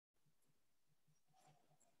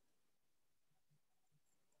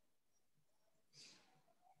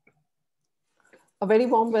A very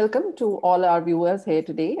warm welcome to all our viewers here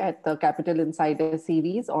today at the Capital Insider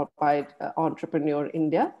series by Entrepreneur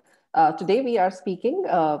India. Today we are speaking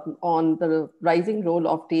on the rising role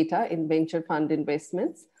of data in venture fund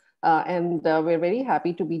investments. And we're very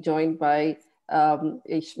happy to be joined by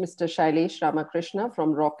Mr. Sailesh Ramakrishnan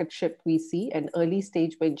from Rocketship.vc, an early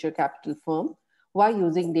stage venture capital firm, who are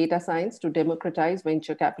using data science to democratize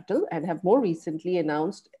venture capital and have more recently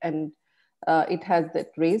announced it has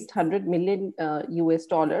raised 100 million US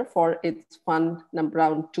dollar for its fund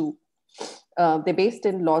round 2. They're based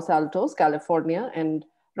in Los Altos, California, and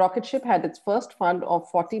Rocketship had its first fund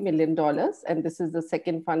of $40 million, and this is the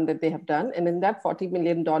second fund that they have done. And in that $40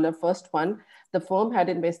 million first fund, the firm had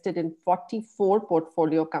invested in 44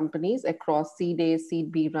 portfolio companies across Seed A,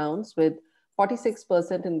 Seed B rounds, with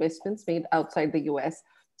 46% investments made outside the US.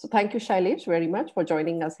 So thank you, Sailesh, very much for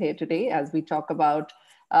joining us here today as we talk about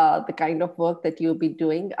the kind of work that you'll be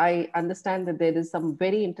doing. I understand that there is some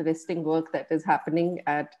very interesting work that is happening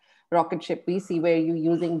at Rocketship.vc, where you're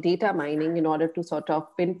using data mining in order to sort of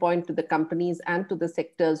pinpoint to the companies and to the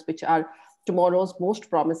sectors which are tomorrow's most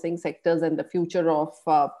promising sectors and the future of,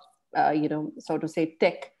 so to say,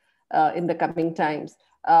 tech in the coming times.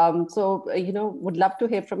 Would love to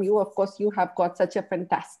hear from you. Of course, you have got such a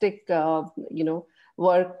fantastic,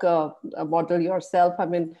 work model yourself. I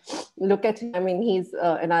mean, look at him. I mean, he's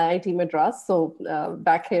an IIT Madras, so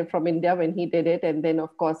back here from India when he did it. And then,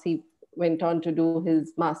 of course, he went on to do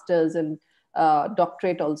his master's and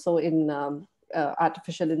doctorate also in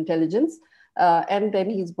artificial intelligence. And then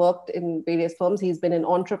he's worked in various firms. He's been an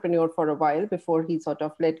entrepreneur for a while before he sort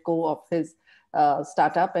of let go of his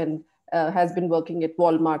startup and has been working at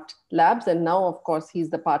Walmart Labs. And now, of course, he's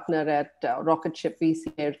the partner at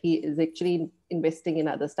Rocketship.vc, where he is actually investing in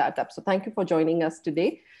other startups. So thank you for joining us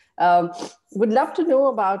today. Would love to know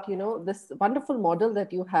about, this wonderful model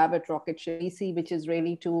that you have at Rocketship.vc, which is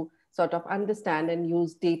really to sort of understand and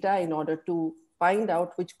use data in order to find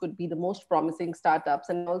out which could be the most promising startups,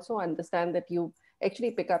 and also understand that you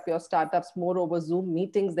actually pick up your startups more over Zoom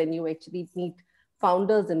meetings than you actually meet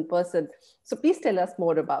founders in person. So please tell us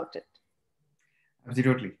more about it.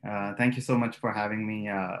 Absolutely. Thank you so much for having me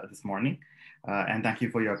this morning. And thank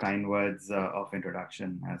you for your kind words of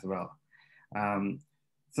introduction as well.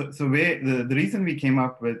 The reason we came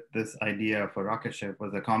up with this idea for Rocketship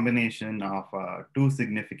was a combination of two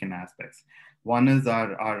significant aspects. One is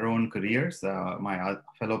our own careers. My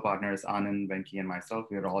fellow partners, Anand, Venki, and myself,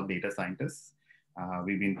 we are all data scientists.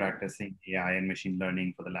 We've been practicing AI and machine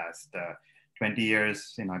learning for the last 20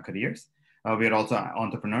 years in our careers. We are also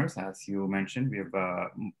entrepreneurs, as you mentioned. We have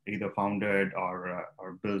either founded or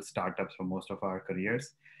built startups for most of our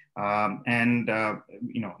careers. We have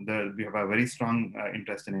a very strong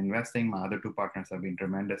interest in investing. My other two partners have been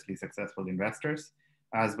tremendously successful investors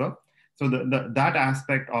as well. So that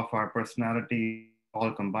aspect of our personality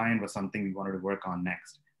all combined was something we wanted to work on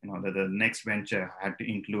next. The next venture had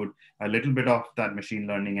to include a little bit of that machine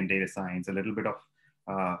learning and data science, a little bit of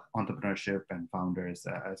entrepreneurship and founders,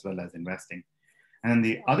 as well as investing. And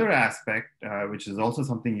the other aspect, which is also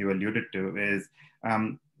something you alluded to, is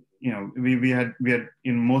we had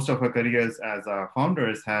in most of our careers as our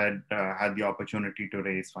founders had the opportunity to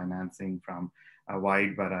raise financing from a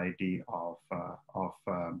wide variety of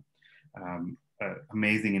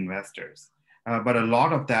amazing investors, but a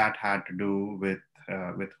lot of that had to do with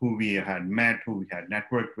who we had met, who we had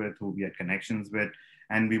networked with, who we had connections with,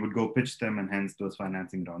 and we would go pitch them, and hence those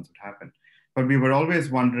financing rounds would happen. But we were always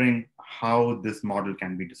wondering how this model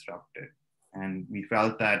can be disrupted. And we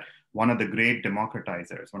felt that one of the great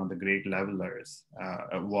democratizers, one of the great levelers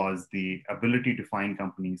was the ability to find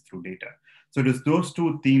companies through data. So it was those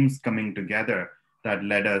two themes coming together that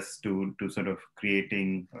led us to sort of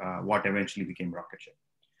creating what eventually became Rocketship.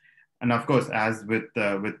 And of course, as with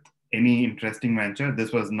any interesting venture,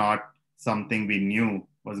 this was not something we knew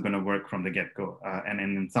was going to work from the get-go. And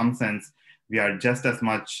in some sense, we were just as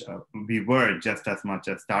much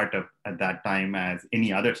a startup at that time as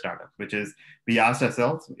any other startup, which is we asked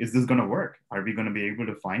ourselves, is this going to work? Are we going to be able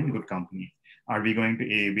to find good companies? Are we going to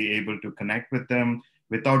be able to connect with them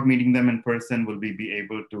without meeting them in person? Will we be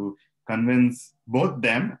able to convince both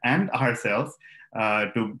them and ourselves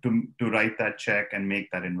to write that check and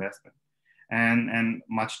make that investment? And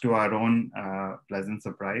much to our own pleasant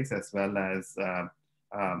surprise, as well as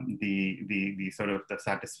the sort of the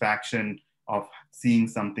satisfaction of seeing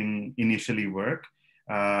something initially work,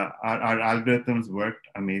 our algorithms worked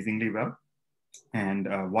amazingly well. And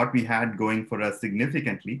what we had going for us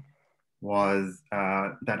significantly was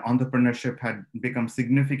that entrepreneurship had become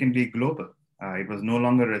significantly global. It was no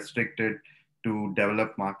longer restricted to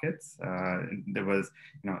develop markets. There was,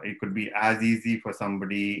 it could be as easy for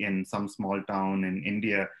somebody in some small town in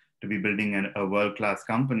India to be building a world-class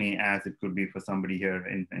company as it could be for somebody here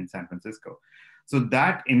in San Francisco. So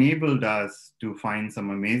that enabled us to find some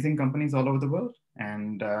amazing companies all over the world.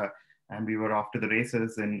 And we were off to the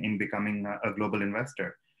races in becoming a global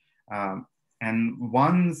investor. And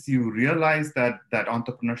once you realize that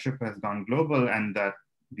entrepreneurship has gone global and that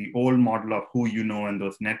the old model of who you know and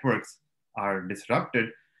those networks are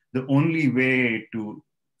disrupted, the only way to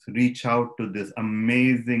reach out to this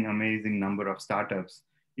amazing, amazing number of startups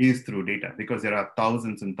is through data, because there are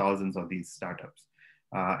thousands and thousands of these startups.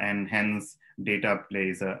 And hence, data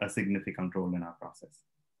plays a significant role in our process.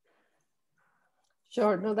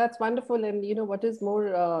 Sure. No, that's wonderful. And what is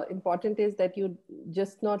more important is that you're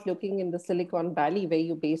just not looking in the Silicon Valley where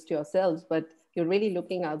you based yourselves, but you're really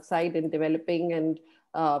looking outside and developing and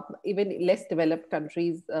even less developed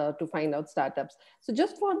countries to find out startups. So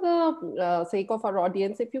just for the sake of our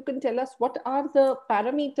audience, if you can tell us what are the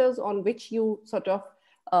parameters on which you sort of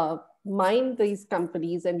mine these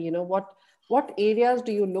companies, and what areas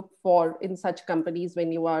do you look for in such companies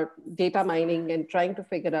when you are data mining and trying to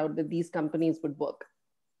figure out that these companies would work?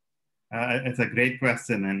 It's a great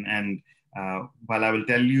question. And while I will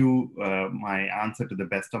tell you my answer to the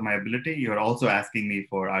best of my ability, you're also asking me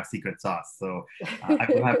for our secret sauce. So I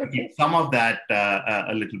will have to keep some of that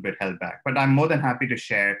a little bit held back. But I'm more than happy to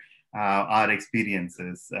share our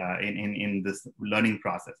experiences in this learning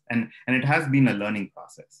process. And it has been a learning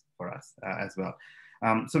process for us as well.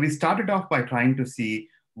 So we started off by trying to see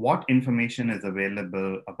what information is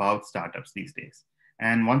available about startups these days.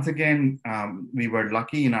 And once again, we were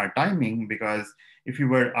lucky in our timing, because if you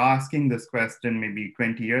were asking this question maybe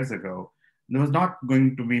 20 years ago, there was not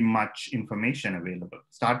going to be much information available.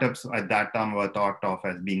 Startups at that time were thought of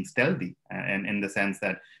as being stealthy, and in the sense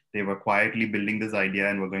that they were quietly building this idea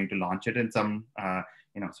and were going to launch it in some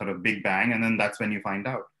sort of big bang, and then that's when you find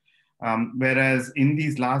out. Whereas in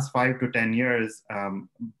these last 5 to 10 years,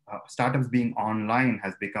 startups being online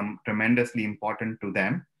has become tremendously important to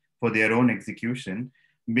them for their own execution,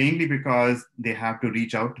 mainly because they have to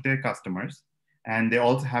reach out to their customers, and they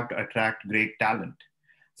also have to attract great talent.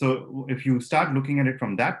 So if you start looking at it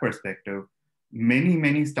from that perspective,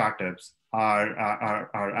 many startups are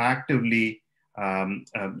actively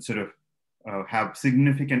have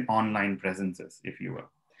significant online presences, if you will.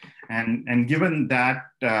 And given that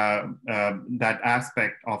that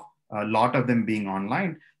aspect of a lot of them being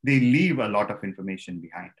online, they leave a lot of information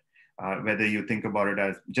behind. Whether you think about it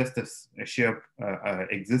as just a sheer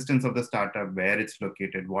existence of the startup, where it's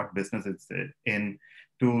located, what business it's in,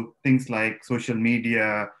 to things like social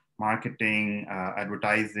media, marketing,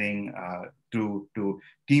 advertising, to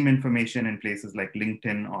team information in places like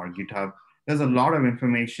LinkedIn or GitHub. There's a lot of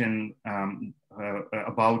information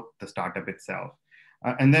about the startup itself.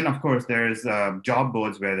 And then, of course, there's job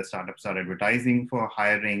boards where the startups are advertising for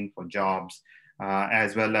hiring, for jobs,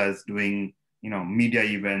 as well as doing media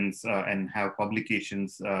events and have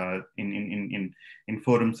publications in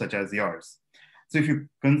forums such as yours. So if you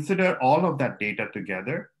consider all of that data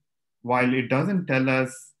together, while it doesn't tell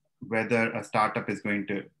us whether a startup is going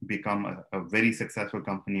to become a very successful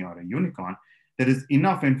company or a unicorn, there is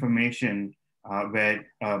enough information where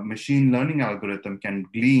a machine learning algorithm can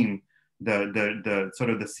glean the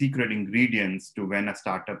sort of the secret ingredients to when a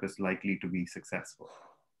startup is likely to be successful.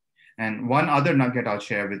 And one other nugget I'll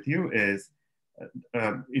share with you is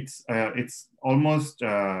it's almost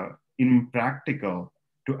impractical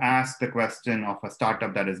to ask the question of a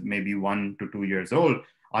startup that is maybe 1 to 2 years old,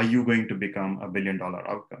 are you going to become $1 billion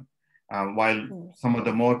outcome? While some of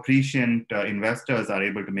the more prescient investors are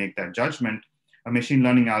able to make that judgment, a machine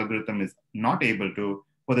learning algorithm is not able to,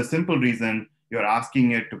 for the simple reason you're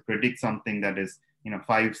asking it to predict something that is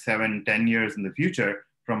 5, 7, 10 years in the future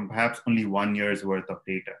from perhaps only 1 year's worth of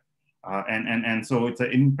data. And so it's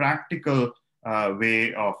an impractical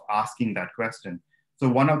way of asking that question. So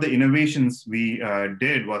one of the innovations we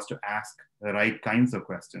did was to ask the right kinds of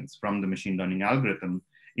questions from the machine learning algorithm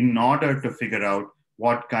in order to figure out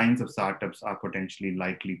what kinds of startups are potentially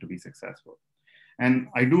likely to be successful. And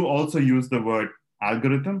I do also use the word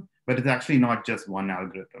algorithm, but it's actually not just one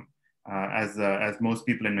algorithm. As most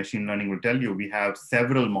people in machine learning will tell you, we have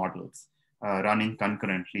several models running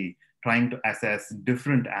concurrently, trying to assess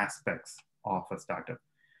different aspects of a startup.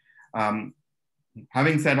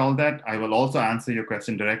 Having said all that, I will also answer your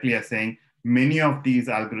question directly as saying many of these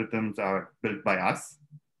algorithms are built by us,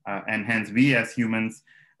 and hence we as humans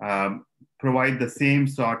provide the same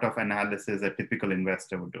sort of analysis a typical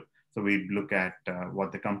investor would do. So we look at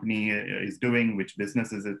what the company is doing, which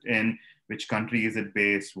business is it in, which country is it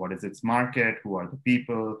based, what is its market, who are the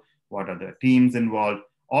people, what are the teams involved.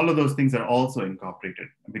 All of those things are also incorporated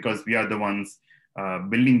because we are the ones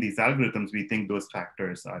building these algorithms. We think those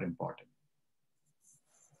factors are important.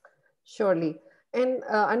 Surely. And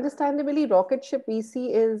understandably, Rocketship.vc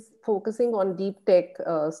is focusing on deep tech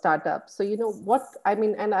startups. So, what I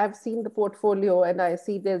mean, and I've seen the portfolio and I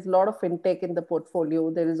see there's a lot of fintech in the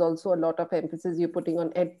portfolio. There is also a lot of emphasis you're putting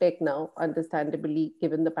on ed tech now, understandably,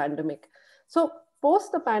 given the pandemic. So,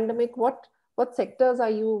 post the pandemic, what sectors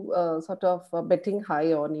are you sort of betting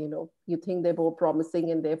high on? You think they're more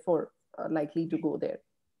promising and therefore likely to go there?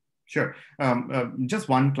 Sure. Just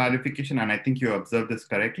one clarification, and I think you observed this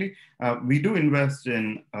correctly. We do invest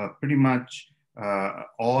in pretty much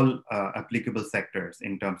all applicable sectors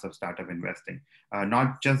in terms of startup investing,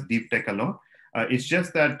 not just deep tech alone. It's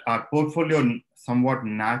just that our portfolio somewhat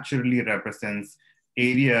naturally represents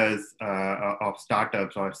areas of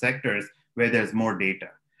startups or sectors where there's more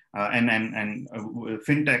data. And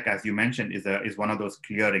fintech, as you mentioned, is one of those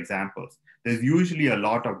clear examples. There's usually a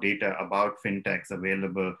lot of data about fintechs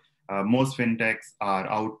available. Most fintechs are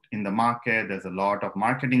out in the market. There's a lot of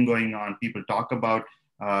marketing going on. People talk about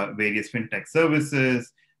various fintech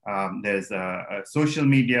services. There's social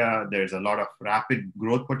media. There's a lot of rapid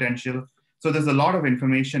growth potential. So there's a lot of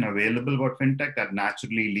information available about fintech that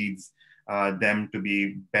naturally leads them to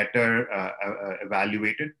be better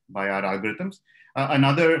evaluated by our algorithms.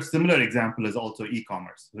 Another similar example is also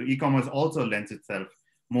e-commerce. So e-commerce also lends itself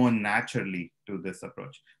more naturally to this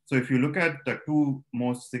approach. So if you look at the two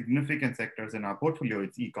most significant sectors in our portfolio,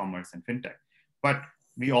 it's e-commerce and fintech. But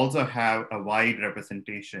we also have a wide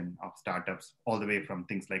representation of startups, all the way from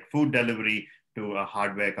things like food delivery to a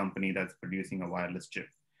hardware company that's producing a wireless chip.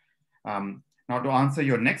 Now, to answer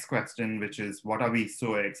your next question, which is what are we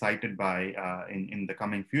so excited by in the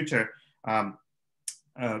coming future?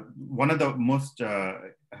 One of the most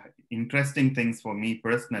interesting things for me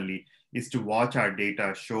personally is to watch our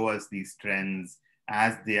data show us these trends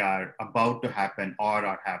as they are about to happen or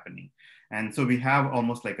are happening. And so we have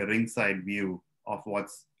almost like a ringside view of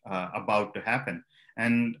what's about to happen.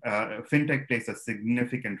 And fintech plays a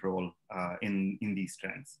significant role in these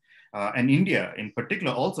trends. And India in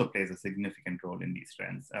particular also plays a significant role in these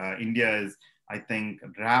trends. India is, I think,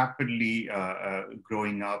 rapidly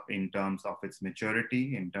growing up in terms of its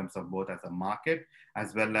maturity, in terms of both as a market,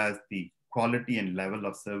 as well as the quality and level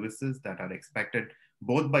of services that are expected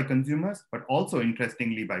both by consumers, but also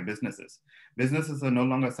interestingly by businesses. Businesses are no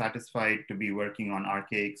longer satisfied to be working on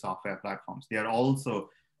archaic software platforms. They are also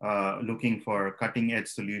looking for cutting edge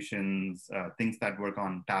solutions, things that work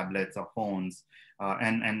on tablets or phones,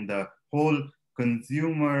 and the whole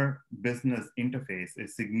consumer business interface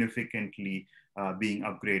is significantly being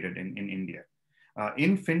upgraded in India.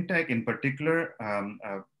 In fintech in particular,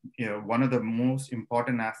 one of the most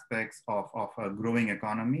important aspects of a growing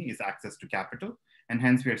economy is access to capital. And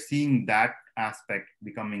hence we are seeing that aspect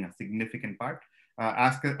becoming a significant part.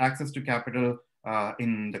 Access to capital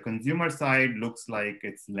in the consumer side looks like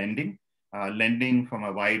it's lending from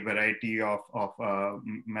a wide variety of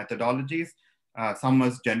methodologies. Some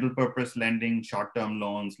is general purpose lending, short-term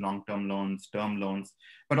loans, long-term loans, term loans,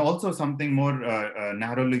 but also something more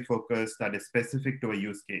narrowly focused that is specific to a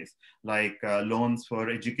use case, like loans for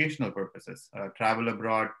educational purposes, travel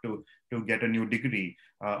abroad to get a new degree,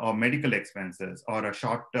 or medical expenses, or a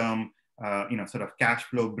short-term sort of cash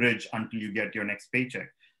flow bridge until you get your next paycheck.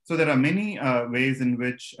 So there are many ways in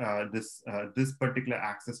which this particular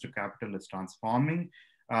access to capital is transforming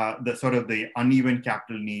the sort of the uneven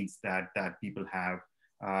capital needs that people have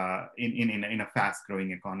in a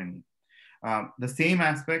fast-growing economy. The same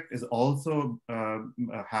aspect is also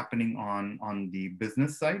happening on the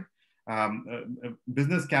business side.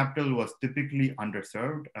 Business capital was typically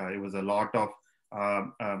underserved. It was a lot of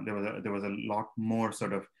there was a lot more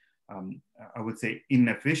sort of I would say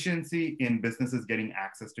inefficiency in businesses getting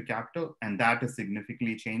access to capital, and that is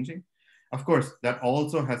significantly changing. Of course, that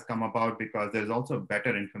also has come about because there's also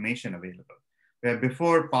better information available. Where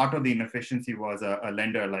before, part of the inefficiency was a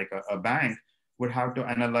lender like a bank would have to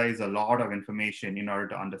analyze a lot of information in order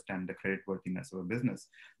to understand the creditworthiness of a business.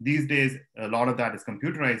 These days, a lot of that is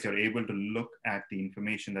computerized. You're able to look at the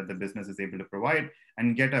information that the business is able to provide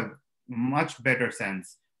and get a much better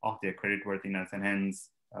sense of their creditworthiness, and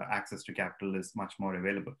hence access to capital is much more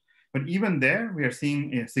available. But even there, we are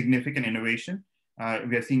seeing a significant innovation.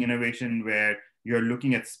 We are seeing innovation where you're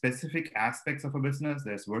looking at specific aspects of a business.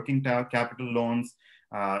 There's working capital loans.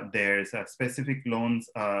 There's specific loans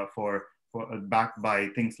for backed by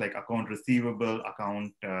things like account receivable,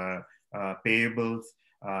 account payables.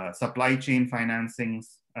 supply chain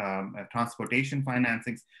financings, transportation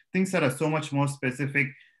financings, things that are so much more specific,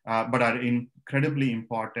 but are incredibly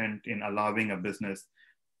important in allowing a business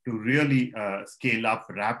to really scale up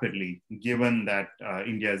rapidly, given that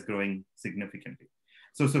India is growing significantly.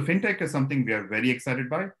 So fintech is something we are very excited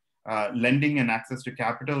by. Lending and access to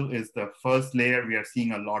capital is the first layer we are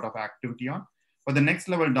seeing a lot of activity on. But the next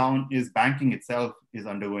level down is banking itself is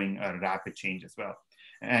undergoing a rapid change as well.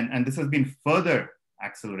 And this has been further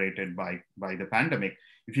accelerated by the pandemic.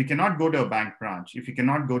 If you cannot go to a bank branch, if you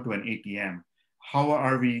cannot go to an ATM, how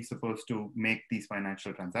are we supposed to make these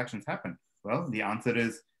financial transactions happen? Well, the answer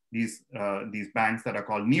is these banks that are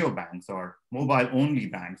called neobanks or mobile-only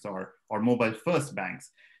banks or mobile-first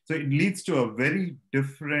banks. So it leads to a very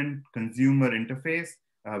different consumer interface,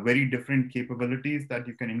 very different capabilities that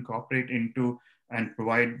you can incorporate into and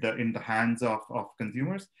provide in the hands of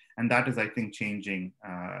consumers. And that is, I think, changing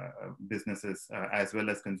businesses as well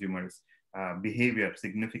as consumers' behavior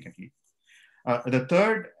significantly. The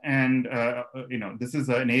third, and this is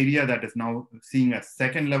an area that is now seeing a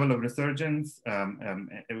second level of resurgence.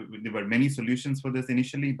 There were many solutions for this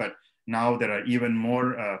initially, but now there are even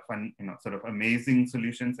more fun, sort of amazing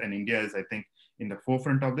solutions. And India is, I think, in the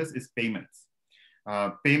forefront of this is payments.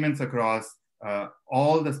 Payments across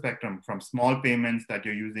all the spectrum, from small payments that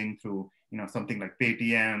you're using through, something like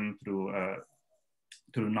Paytm,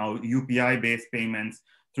 through now UPI-based payments,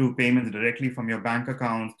 through payments directly from your bank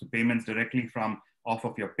accounts, to payments directly from off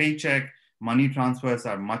of your paycheck. Money transfers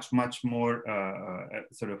are much more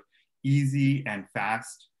sort of easy and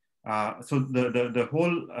fast. So the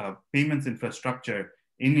whole payments infrastructure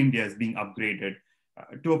in India is being upgraded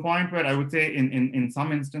to a point where I would say in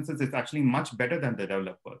some instances, it's actually much better than the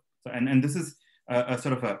developed world. So, and this is a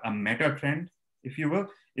sort of a meta trend, if you will,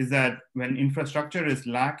 is that when infrastructure is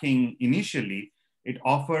lacking initially, it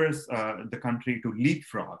offers the country to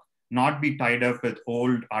leapfrog, not be tied up with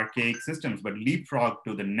old archaic systems, but leapfrog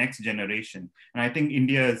to the next generation. And I think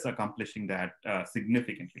India is accomplishing that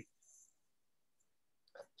significantly.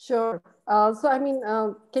 Sure. So, I mean,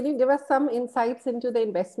 can you give us some insights into the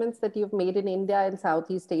investments that you've made in India and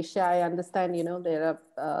Southeast Asia? I understand, there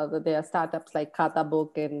are startups like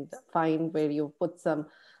Khatabook and Find where you put some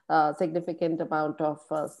significant amount of,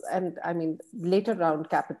 and I mean, later round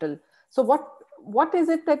capital. So what is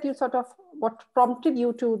it that you what prompted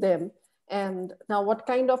you to them? And now what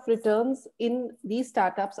kind of returns in these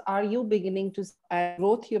startups are you beginning to see, and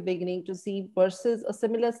growth you're beginning to see versus a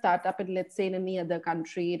similar startup in, let's say, in any other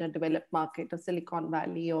country, in a developed market, a Silicon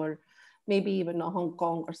Valley, or maybe even a Hong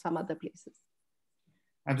Kong or some other places?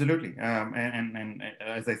 Absolutely. And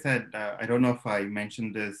as I said, I don't know if I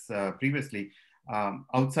mentioned this previously,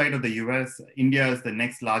 outside of the US, India is the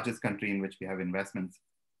next largest country in which we have investments.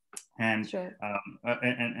 And, sure.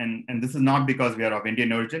 And this is not because we are of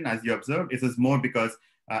Indian origin, as you observed. This is more because,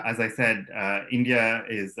 as I said, India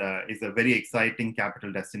is a very exciting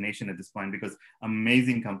capital destination at this point because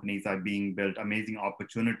amazing companies are being built, amazing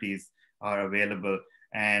opportunities are available,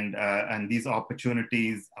 and these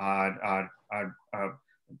opportunities are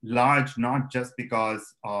large, not just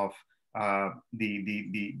because of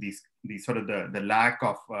the sort of the lack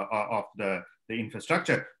of the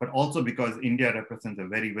infrastructure, but also because India represents a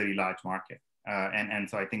very, very large market. And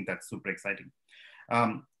so I think that's super exciting.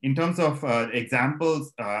 In terms of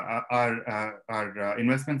examples, our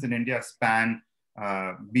investments in India span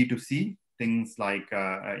B2C, things like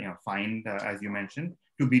Find, as you mentioned,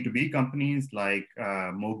 to B2B companies like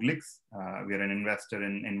Moglix. We are an investor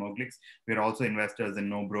in Moglix. We're also investors in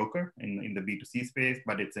No Broker in the B2C space,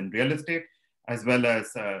 but it's in real estate, as well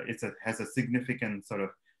as has a significant sort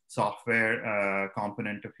of software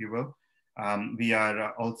component, if you will. We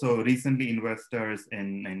are also recently investors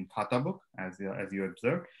in Khatabook, as you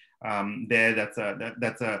observed. That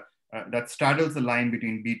straddles the line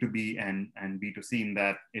between B2B and B2C in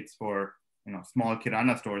that it's for small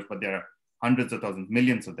Kirana stores, but there are hundreds of thousands,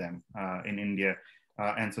 millions of them in India,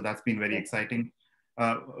 and so that's been very exciting.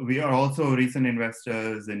 We are also recent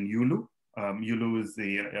investors in Yulu. Yulu is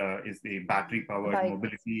the battery-powered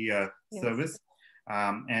mobility service.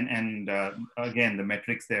 And again, the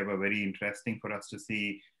metrics there were very interesting for us to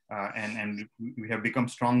see. And we have become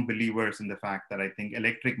strong believers in the fact that I think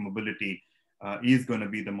electric mobility is going to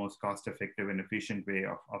be the most cost-effective and efficient way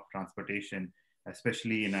of transportation,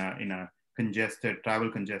 especially in a travel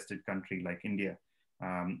congested country like India.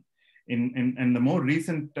 In the more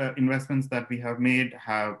recent investments that we have made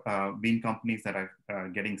have been companies that are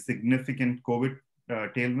getting significant COVID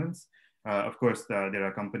tailwinds. Of course, there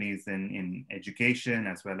are companies in education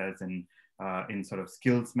as well as in in sort of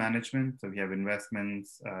skills management. So we have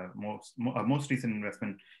investments. Most recent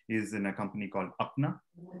investment is in a company called Apna.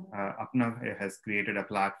 Apna has created a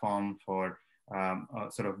platform for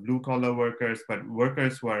sort of blue collar workers, but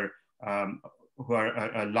workers who are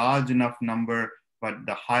a large enough number, but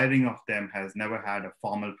the hiring of them has never had a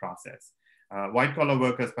formal process. White collar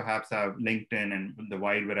workers perhaps have LinkedIn and the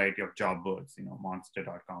wide variety of job boards,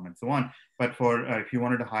 monster.com and so on. But for if you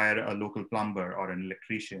wanted to hire a local plumber or an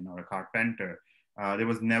electrician or a carpenter, there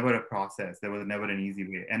was never a process. There was never an easy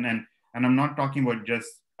way. And I'm not talking about just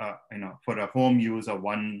for a home use or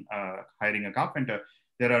one hiring a carpenter.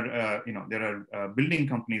 There are building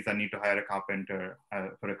companies that need to hire a carpenter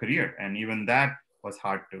for a career, and even that was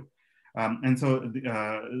hard to. And so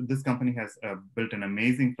this company has built an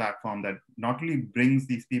amazing platform that not only brings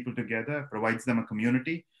these people together, provides them a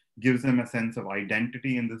community, gives them a sense of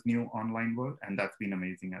identity in this new online world, and that's been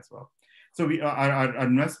amazing as well. So our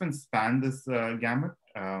investments span this gamut.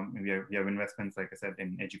 We have investments, like I said,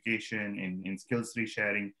 in education, in skills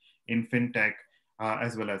resharing, in fintech,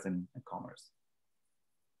 as well as in commerce.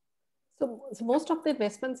 So most of the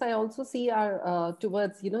investments I also see are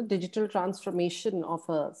towards, digital transformation of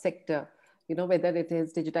a sector, whether it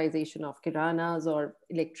is digitization of kiranas or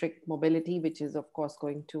electric mobility, which is of course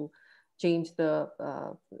going to change the,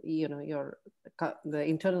 the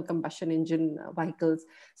internal combustion engine vehicles.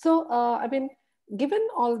 So, given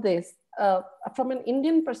all this, from an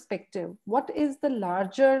Indian perspective, what is the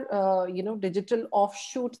larger, digital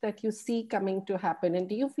offshoot that you see coming to happen? And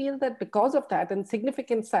do you feel that because of that and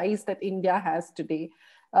significant size that India has today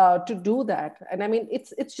to do that, and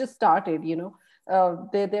it's just started,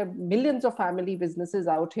 there are millions of family businesses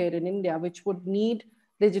out here in India which would need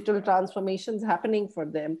digital transformations happening for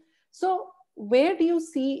them. So where do you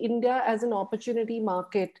see India as an opportunity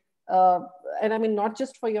market? And not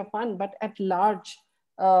just for your fund, but at large,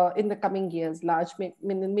 in the coming years,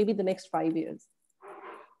 maybe the next 5 years?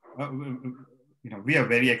 We are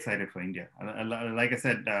very excited for India. Like I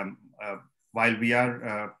said, while we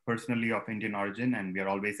are personally of Indian origin, and we are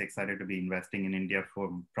always excited to be investing in India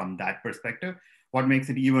from that perspective, what makes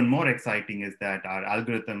it even more exciting is that our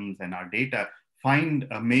algorithms and our data find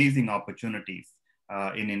amazing opportunities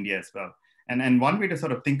in India as well. And one way to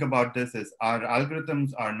sort of think about this is our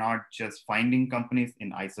algorithms are not just finding companies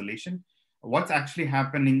in isolation. What's actually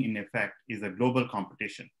happening in effect is a global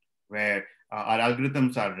competition where our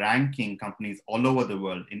algorithms are ranking companies all over the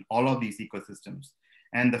world in all of these ecosystems.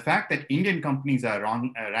 And the fact that Indian companies are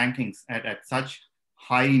rankings at such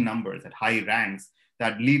high numbers, at high ranks,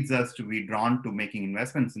 that leads us to be drawn to making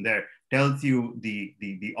investments in there tells you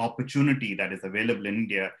the opportunity that is available in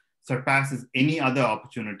India surpasses any other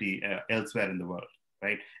opportunity elsewhere in the world,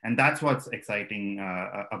 right? And that's what's exciting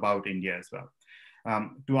about India as well.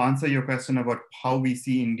 To answer your question about how we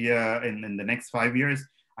see India in the next 5 years,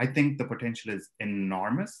 I think the potential is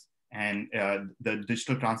enormous, and the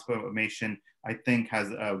digital transformation, I think, has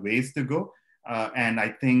ways to go. And I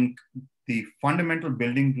think the fundamental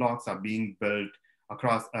building blocks are being built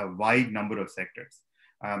across a wide number of sectors.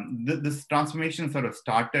 This transformation sort of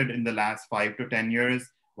started in the last 5 to 10 years,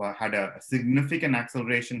 had a significant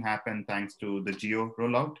acceleration happen thanks to the Jio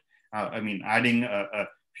rollout. Adding a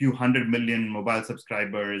few 100 million mobile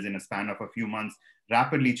subscribers in a span of a few months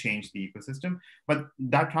rapidly changed the ecosystem. But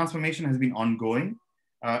that transformation has been ongoing,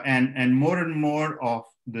 and more of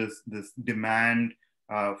this demand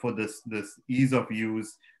for this ease of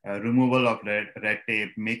use, removal of red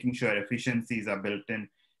tape, making sure efficiencies are built in,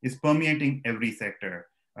 is permeating every sector.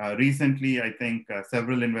 Recently, I think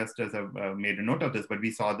several investors have made a note of this, but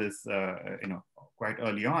we saw this quite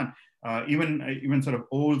early on. Even sort of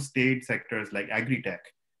old state sectors like agri-tech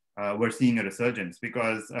were seeing a resurgence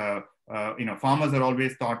because farmers are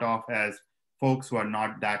always thought of as folks who are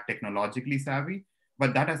not that technologically savvy,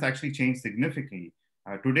 but that has actually changed significantly.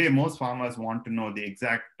 Today, most farmers want to know the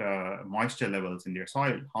exact moisture levels in their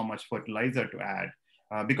soil, how much fertilizer to add,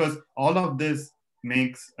 because all of this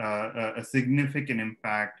makes a significant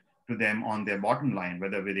impact to them on their bottom line.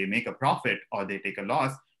 Whether they make a profit or they take a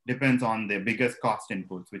loss depends on their biggest cost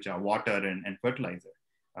inputs, which are water and fertilizer,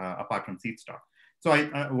 apart from seed stock. So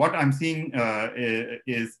what I'm seeing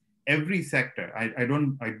is every sector.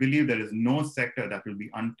 I believe there is no sector that will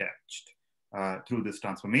be untouched through this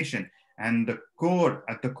transformation. And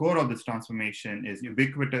at the core of this transformation is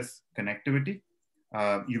ubiquitous connectivity,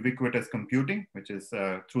 ubiquitous computing, which is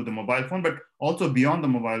through the mobile phone, but also beyond the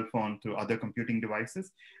mobile phone through other computing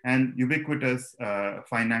devices, and ubiquitous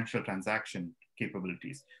financial transaction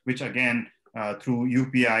capabilities, which again, through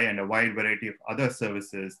UPI and a wide variety of other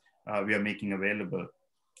services, we are making available.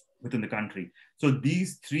 within the country. So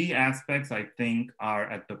these three aspects, I think, are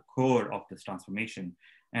at the core of this transformation.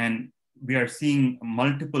 And we are seeing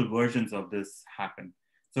multiple versions of this happen.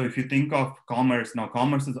 So if you think of commerce, now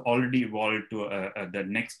commerce has already evolved to the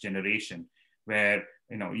next generation, where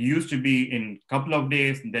it used to be in a couple of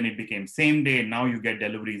days, and then it became same day, and now you get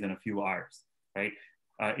deliveries in a few hours, right?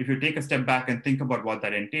 If you take a step back and think about what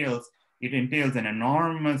that entails, it entails an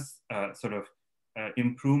enormous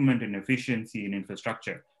improvement in efficiency in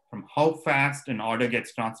infrastructure, from how fast an order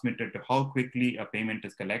gets transmitted to how quickly a payment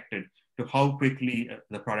is collected to how quickly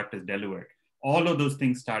the product is delivered. All of those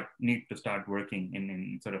things need to start working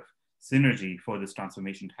in sort of synergy for this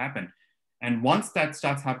transformation to happen. And once that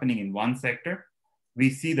starts happening in one sector,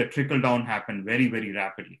 we see the trickle down happen very, very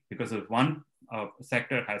rapidly, because if one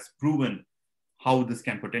sector has proven how this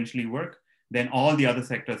can potentially work, then all the other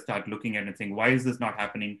sectors start looking at it and saying, why is this not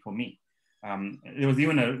happening for me? There was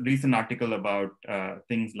even a recent article about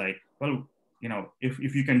things like, well,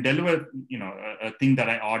 if you can deliver, a thing that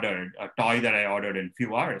I ordered, a toy that I ordered in a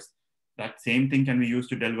few hours, that same thing can be used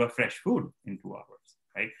to deliver fresh food in 2 hours,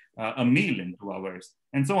 right? A meal in 2 hours,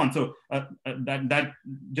 and so on. So that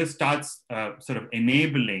just starts sort of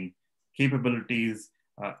enabling capabilities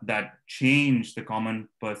that change the common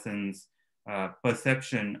person's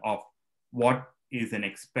perception of what is an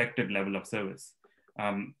expected level of service.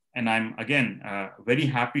 And I'm, again, very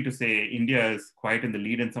happy to say India is quite in the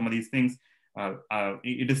lead in some of these things.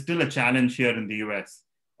 It is still a challenge here in the US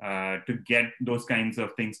to get those kinds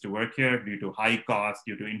of things to work here due to high cost,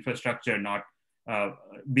 due to infrastructure not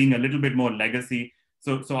being a little bit more legacy.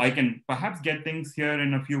 So I can perhaps get things here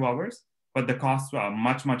in a few hours, but the costs are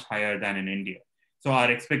much, much higher than in India. So our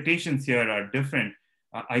expectations here are different.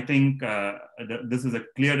 I think this is a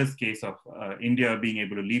clearest case of India being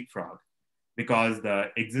able to leapfrog, because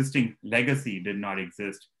the existing legacy did not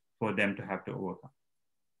exist for them to have to overcome.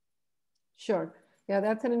 Sure. Yeah,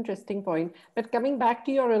 that's an interesting point. But coming back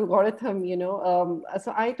to your algorithm,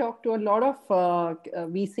 so I talk to a lot of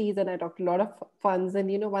VCs, and I talk to a lot of funds. And,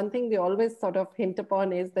 one thing they always sort of hint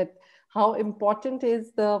upon is that how important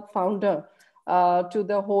is the founder to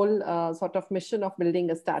the whole sort of mission of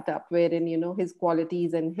building a startup, wherein, his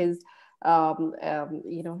qualities and his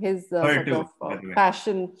his sort of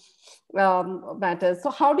passion matters. So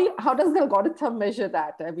how does the algorithm measure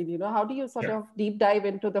that? I mean, how do you sort of deep dive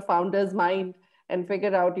into the founder's mind and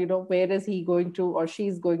figure out, where is he going to, or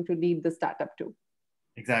she's going to lead the startup to?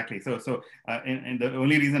 Exactly. So and the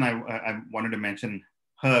only reason I wanted to mention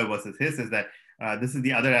her versus his is that this is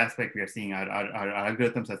the other aspect we are seeing. Our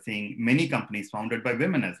algorithms are seeing many companies founded by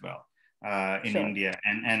women as well in India,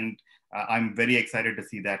 and I'm very excited to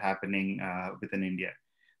see that happening within India.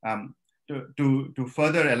 To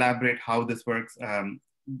further elaborate how this works,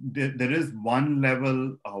 there is one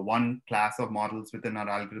level, one class of models within our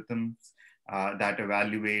algorithms that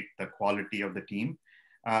evaluate the quality of the team.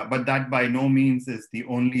 But that by no means is the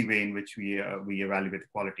only way in which we evaluate the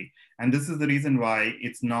quality. And this is the reason why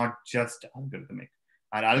it's not just algorithmic.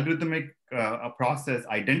 Our algorithmic process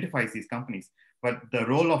identifies these companies, but the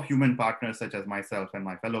role of human partners such as myself and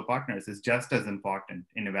my fellow partners is just as important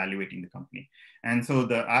in evaluating the company. And so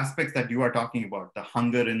the aspects that you are talking about, the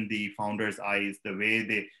hunger in the founder's eyes, the way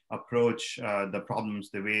they approach the problems,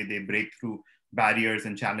 the way they break through barriers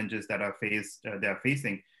and challenges that they're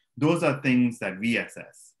facing, those are things that we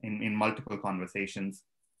assess in multiple conversations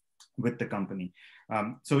with the company.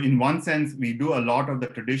 So in one sense, we do a lot of the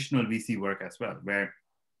traditional VC work as well, where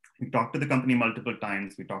we talk to the company multiple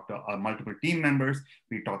times, we talk to our multiple team members,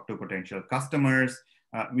 we talk to potential customers.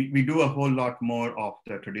 We do a whole lot more of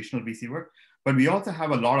the traditional VC work, but we also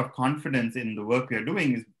have a lot of confidence in the work we are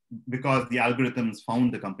doing is because the algorithms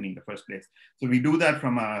found the company in the first place. So we do that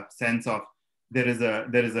from a sense of there is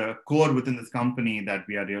a core within this company that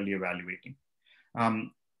we are really evaluating.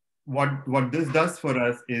 What this does for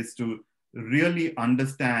us is to really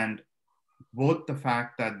understand both the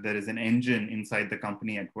fact that there is an engine inside the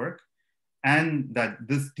company at work, and that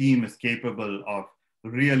this team is capable of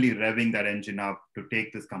really revving that engine up to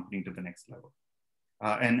take this company to the next level.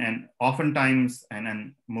 And oftentimes,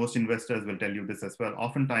 and most investors will tell you this as well,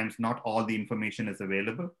 oftentimes not all the information is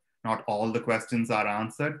available, not all the questions are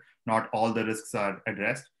answered, not all the risks are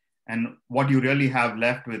addressed. And what you really have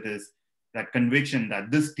left with is that conviction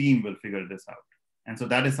that this team will figure this out. And so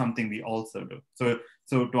that is something we also do.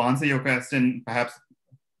 So to answer your question, perhaps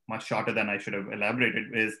much shorter than I should have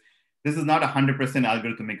elaborated, is this is not a 100%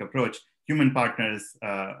 algorithmic approach. Human partners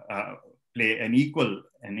play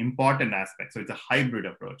an important aspect. So it's a hybrid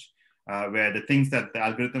approach where the things that the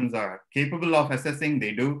algorithms are capable of assessing,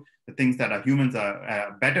 they do. The things that our humans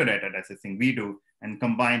are better at assessing, we do. And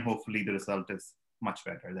combined, hopefully the result is much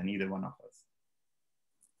better than either one of us.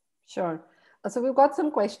 Sure. So we've got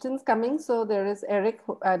some questions coming. So there is Eric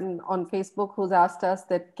on Facebook who's asked us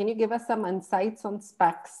that, can you give us some insights on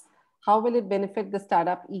SPACs? How will it benefit the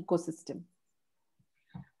startup ecosystem?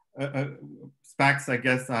 SPACs, I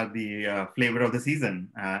guess, are the flavor of the season,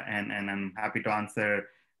 and I'm happy to answer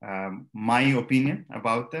my opinion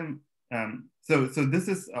about them. So this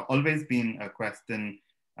has always been a question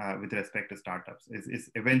with respect to startups.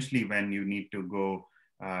 Is eventually when you need to go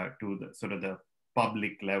to the sort of the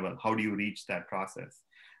public level, how do you reach that process?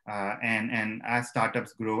 And as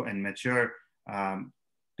startups grow and mature,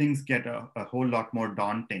 things get a whole lot more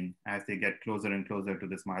daunting as they get closer and closer to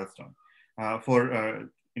this milestone. For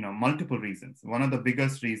multiple reasons. One of the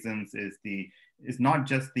biggest reasons is not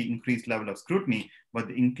just the increased level of scrutiny, but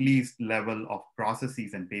the increased level of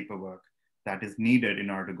processes and paperwork that is needed in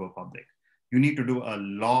order to go public. You need to do a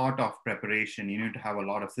lot of preparation. You need to have a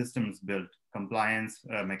lot of systems built, compliance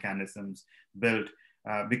mechanisms built,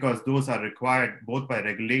 because those are required both by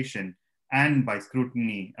regulation and by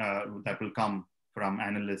scrutiny that will come from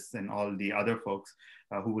analysts and all the other folks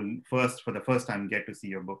who will for the first time get to see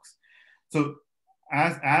your books. So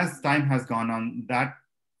as time has gone on, that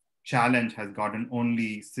challenge has gotten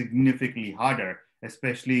only significantly harder,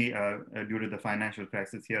 especially due to the financial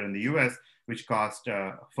crisis here in the US, which caused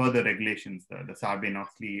further regulations, the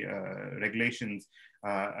Sarbanes-Oxley regulations,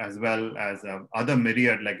 as well as other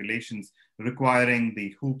myriad regulations requiring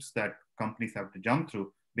the hoops that companies have to jump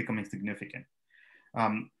through becoming significant.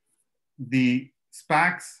 The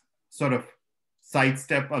SPACs sort of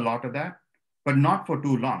sidestep a lot of that, but not for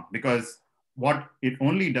too long, because what it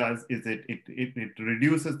only does is it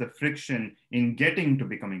reduces the friction in getting to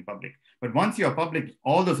becoming public. But once you're public,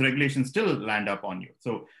 all those regulations still land up on you.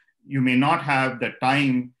 So you may not have the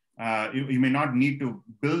time, you may not need to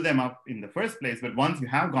build them up in the first place, but once you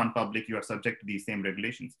have gone public, you are subject to these same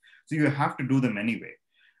regulations. So you have to do them anyway.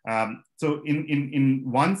 So in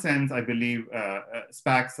one sense, I believe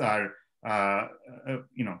SPACs are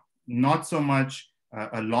not so much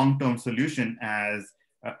a long-term solution as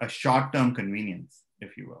a short-term convenience,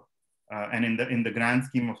 if you will. And in the grand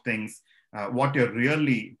scheme of things, what you're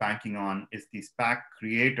really banking on is the SPAC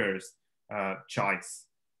creators' choice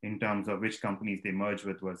in terms of which companies they merge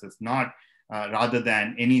with versus not, rather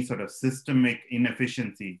than any sort of systemic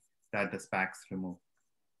inefficiency that the SPACs remove.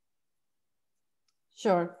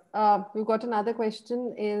 Sure. We've got another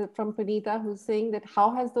question from Punita, who's saying that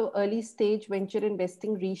how has the early stage venture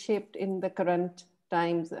investing reshaped in the current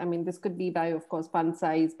times? I mean, this could be by, of course, fund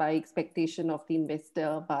size, by expectation of the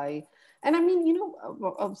investor, and I mean,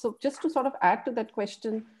 so just to sort of add to that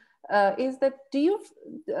question, is that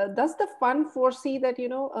does the fund foresee that,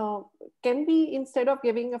 can we, instead of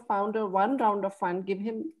giving a founder one round of fund, give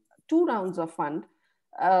him 2 rounds of fund,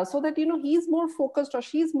 so that, he's more focused or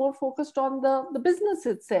she's more focused on the business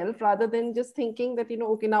itself, rather than just thinking that,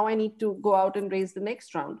 okay, now I need to go out and raise the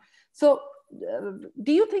next round. So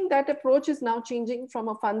do you think that approach is now changing from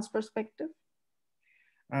a fund's perspective?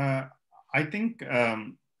 I think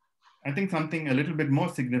something a little bit more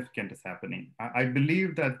significant is happening. I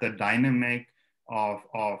believe that the dynamic of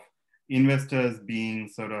investors being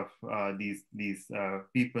sort of these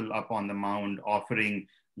people up on the mound offering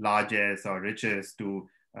largesse or riches to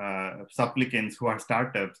supplicants who are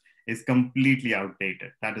startups is completely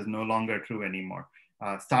outdated. That is no longer true anymore.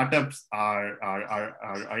 Startups are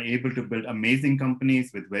able to build amazing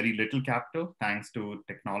companies with very little capital thanks to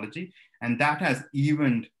technology, and that has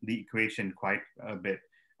evened the equation quite a bit.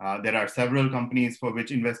 There are several companies for which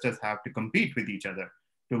investors have to compete with each other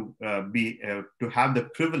to have the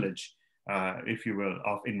privilege, if you will,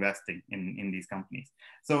 of investing in these companies.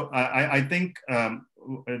 So I think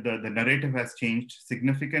the narrative has changed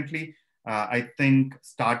significantly. I think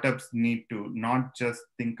startups need to not just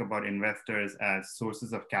think about investors as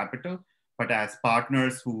sources of capital, but as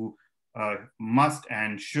partners who must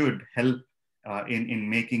and should help in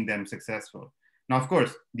making them successful. Now, of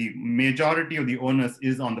course, the majority of the onus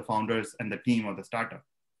is on the founders and the team of the startup.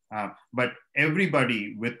 But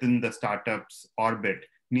everybody within the startup's orbit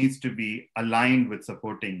needs to be aligned with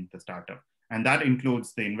supporting the startup. And that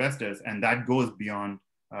includes the investors, and that goes beyond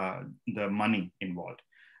the money involved.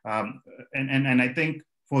 And I think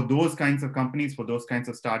for those kinds of companies, for those kinds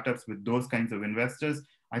of startups with those kinds of investors,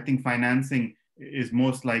 I think financing is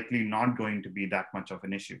most likely not going to be that much of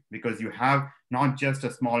an issue, because you have not just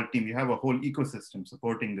a small team, you have a whole ecosystem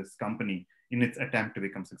supporting this company in its attempt to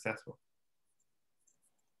become successful.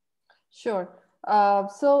 Sure.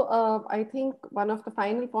 So I think one of the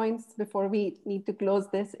final points before we need to close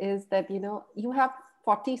this is that, you have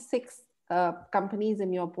 46 companies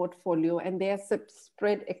in your portfolio, and they are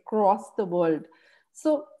spread across the world.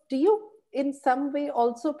 So do you in some way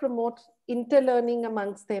also promote interlearning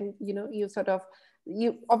amongst them? You sort of,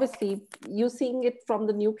 you obviously, you seeing it from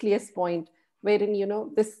the nucleus point, wherein,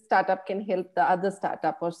 this startup can help the other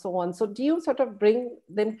startup or so on. So do you sort of bring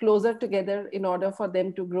them closer together in order for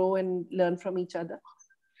them to grow and learn from each other?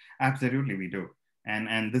 Absolutely, we do.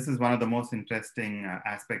 And this is one of the most interesting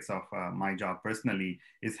aspects of my job personally,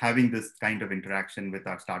 is having this kind of interaction with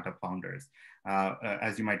our startup founders.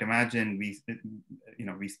 As you might imagine,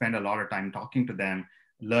 we spend a lot of time talking to them,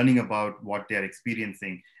 learning about what they're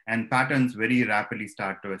experiencing, and patterns very rapidly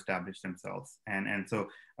start to establish themselves. And so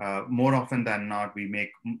more often than not, we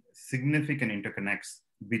make significant interconnects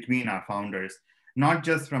between our founders, not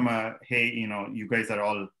just from a, hey, you guys are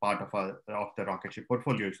all part of the Rocketship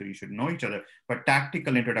portfolio, so you should know each other, but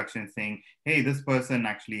tactical introductions saying, hey, this person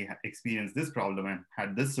actually experienced this problem and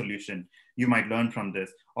had this solution. You might learn from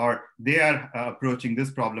this, or they are approaching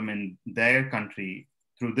this problem in their country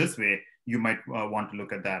through this way. You might want to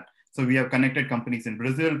look at that. So we have connected companies in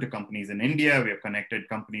Brazil to companies in India. We have connected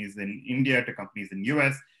companies in India to companies in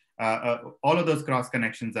US. All of those cross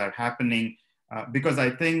connections are happening because I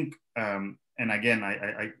think, and again,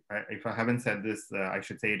 if I haven't said this, I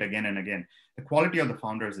should say it again and again. The quality of the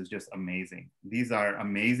founders is just amazing. These are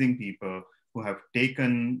amazing people who have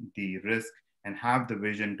taken the risk and have the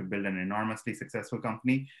vision to build an enormously successful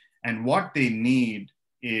company. And what they need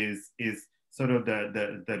is sort of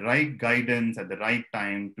the right guidance at the right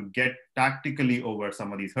time to get tactically over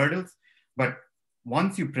some of these hurdles. But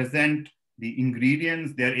once you present the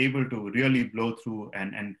ingredients, they're able to really blow through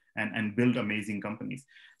and build amazing companies.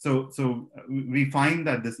 So we find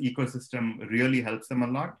that this ecosystem really helps them a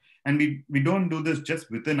lot. And we don't do this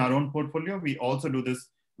just within our own portfolio. We also do this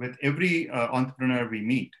with every entrepreneur we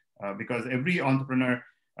meet, because every entrepreneur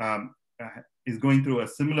is going through a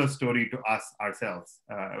similar story to us ourselves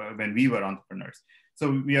when we were entrepreneurs.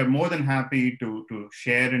 So we are more than happy to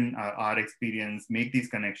share in our experience, make these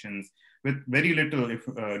connections with very little, if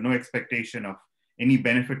no expectation of any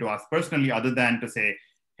benefit to us personally, other than to say,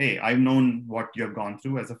 hey, I've known what you have gone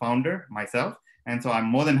through as a founder myself, and so I'm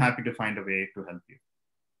more than happy to find a way to help you.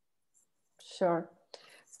 Sure.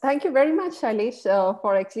 Thank you very much, Sailesh,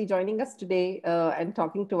 for actually joining us today and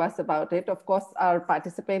talking to us about it. Of course, our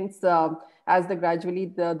participants, as gradually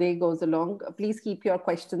the day goes along, please keep your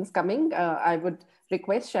questions coming. I would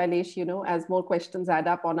request, Sailesh, as more questions add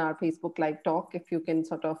up on our Facebook Live talk, if you can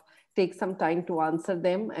sort of take some time to answer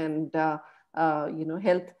them and,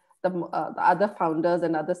 help the other founders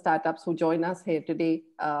and other startups who join us here today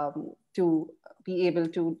to be able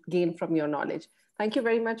to gain from your knowledge. Thank you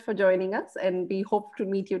very much for joining us, and we hope to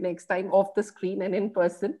meet you next time off the screen and in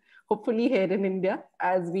person, hopefully here in India,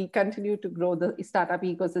 as we continue to grow the startup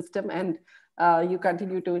ecosystem and you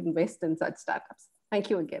continue to invest in such startups.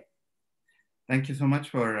 Thank you again. Thank you so much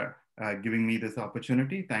for giving me this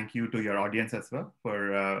opportunity. Thank you to your audience as well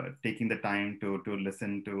for taking the time to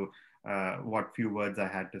listen to what few words I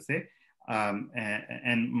had to say.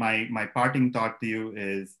 And my parting thought to you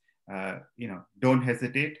is, don't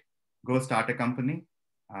hesitate. Go start a company.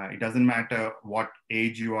 It doesn't matter what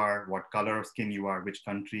age you are, what color of skin you are, which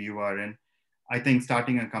country you are in. I think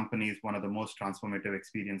starting a company is one of the most transformative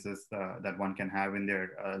experiences that one can have in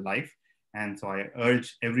their life. And so I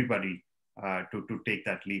urge everybody to take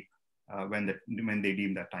that leap when they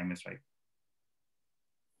deem that time is right.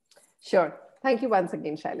 Sure. Thank you once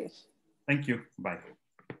again, Sailesh. Thank you. Bye.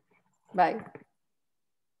 Bye.